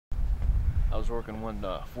I was working one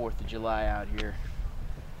 4th of July out here,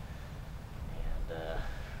 and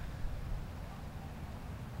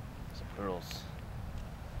some girls,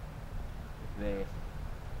 they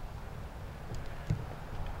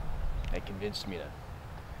convinced me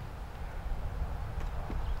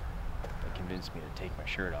to take my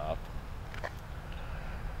shirt off,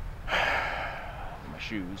 my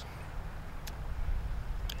shoes,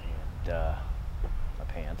 and my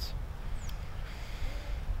pants.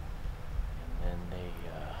 And they,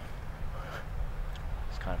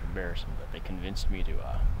 it's kind of embarrassing, but they convinced me to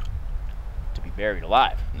be buried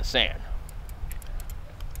alive in the sand.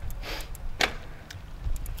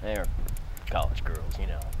 They're college girls, you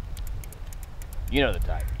know. You know the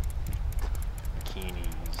type.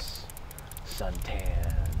 Bikinis,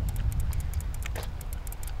 suntan,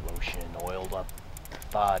 lotion, oiled up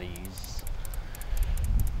bodies.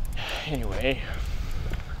 Anyway,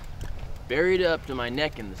 buried up to my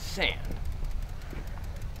neck in the sand.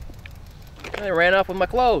 And they ran off with my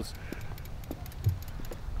clothes.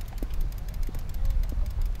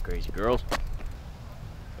 Crazy girls.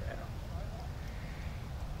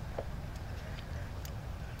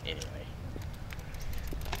 Yeah. Anyway.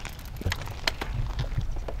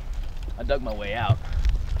 I dug my way out.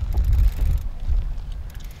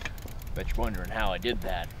 Bet you're wondering how I did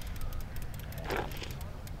that.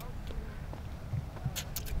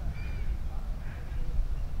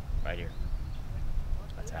 Right here.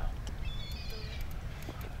 That's how.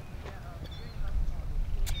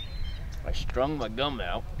 I strung my gum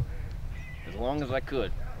out as long as I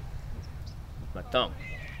could with my tongue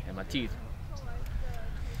and my teeth.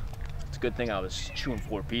 It's a good thing I was chewing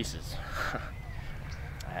 4 pieces.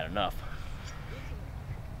 I had enough.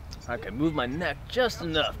 I could move my neck just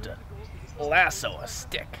enough to lasso a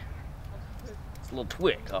stick. It's a little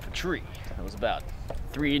twig off a tree. It was about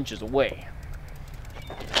 3 inches away.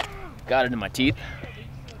 Got it in my teeth,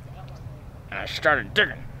 and I started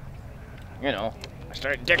digging. You know, I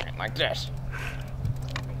started digging like this.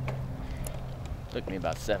 Took me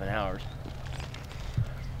about 7 hours.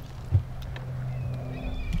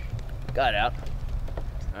 Got out.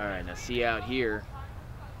 Alright, now see out here,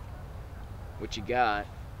 what you got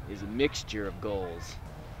is a mixture of gulls.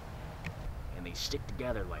 And they stick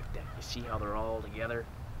together like that. You see how they're all together?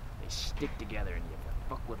 They stick together, and if you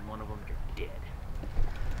fuck with one of them, you're dead.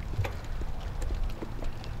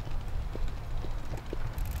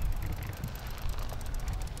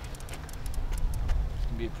 It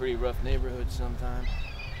can be a pretty rough neighborhood sometimes.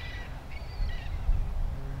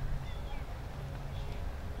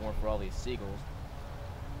 More for all these seagulls.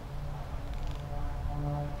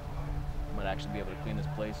 Might actually be able to clean this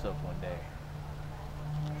place up one day.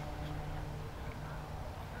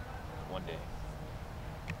 One day.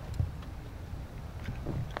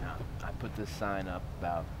 Now, I put this sign up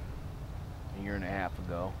about a year and a half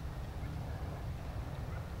ago.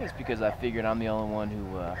 It's because I figured I'm the only one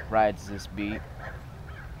who rides this beat.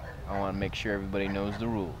 I want to make sure everybody knows the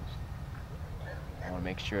rules. I want to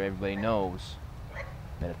make sure everybody knows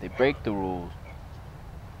that if they break the rules,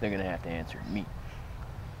 they're going to have to answer to me.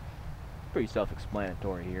 Pretty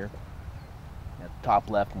self-explanatory here. That top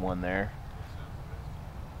left one there.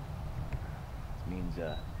 This means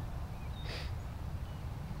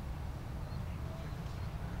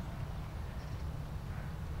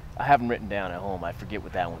I haven't written down at home. I forget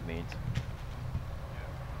what that one means.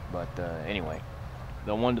 But anyway,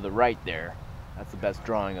 the one to the right there, that's the best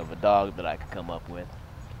drawing of a dog that I could come up with.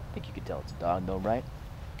 I think you could tell it's a dog though, right?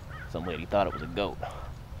 Some lady thought it was a goat.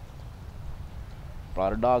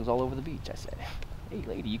 Brought her dogs all over the beach. I said, "Hey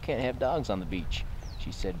lady, you can't have dogs on the beach."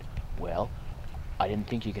 She said, "Well, I didn't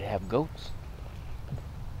think you could have goats."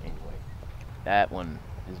 Anyway, that one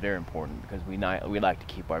is very important because we like to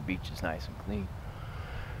keep our beaches nice and clean.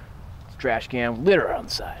 It's a trash can with litter on the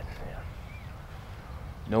side. Yeah.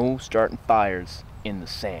 No starting fires in the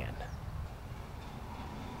sand.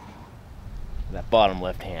 That bottom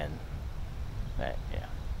left hand,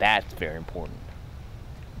 that's very important.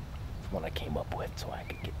 It's one I came up with so I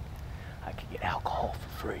could get alcohol for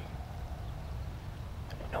free.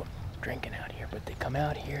 No drinking out here, but they come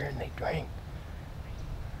out here and they drink,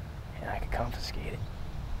 and I can confiscate it,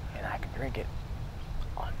 and I can drink it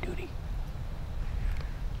on duty.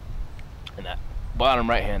 And that bottom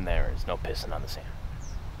right hand there is no pissing on the sand.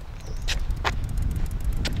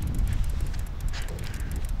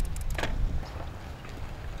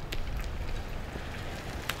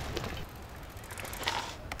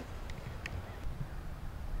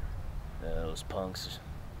 Those punks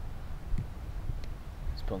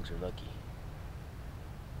are lucky.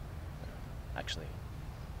 Actually,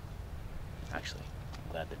 I'm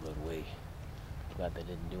glad they rode away. Glad they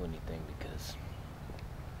didn't do anything because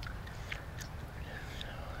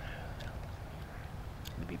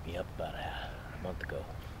they beat me up about a month ago.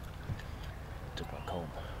 Took my comb.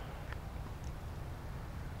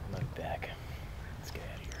 I might be back. Let's get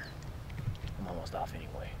out of here. I'm almost off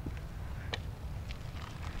anyway.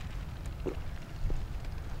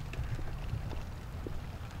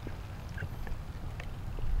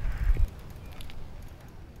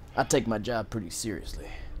 I take my job pretty seriously.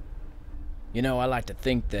 You know, I like to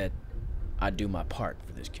think that I do my part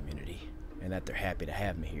for this community, and that they're happy to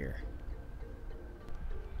have me here.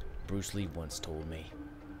 Bruce Lee once told me,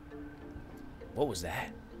 "What was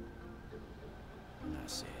that?" And I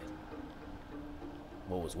said,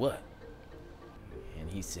 "What was what?" And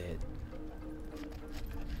he said,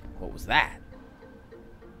 "What was that?"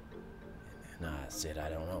 And I said, "I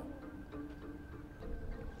don't know."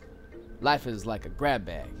 Life is like a grab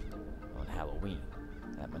bag on Halloween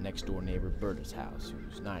at my next door neighbor Berta's house,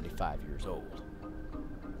 who's 95 years old.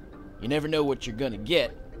 You never know what you're gonna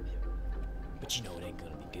get, but you know it ain't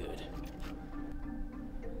gonna be good.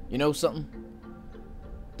 You know something?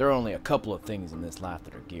 There are only a couple of things in this life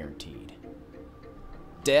that are guaranteed.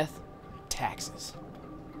 Death and taxes.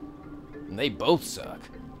 And they both suck.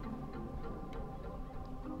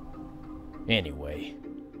 Anyway,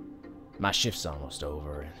 my shift's almost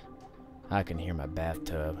over, and I can hear my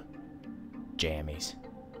bathtub, jammies,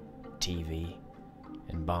 TV,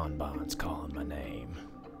 and bonbons calling my name.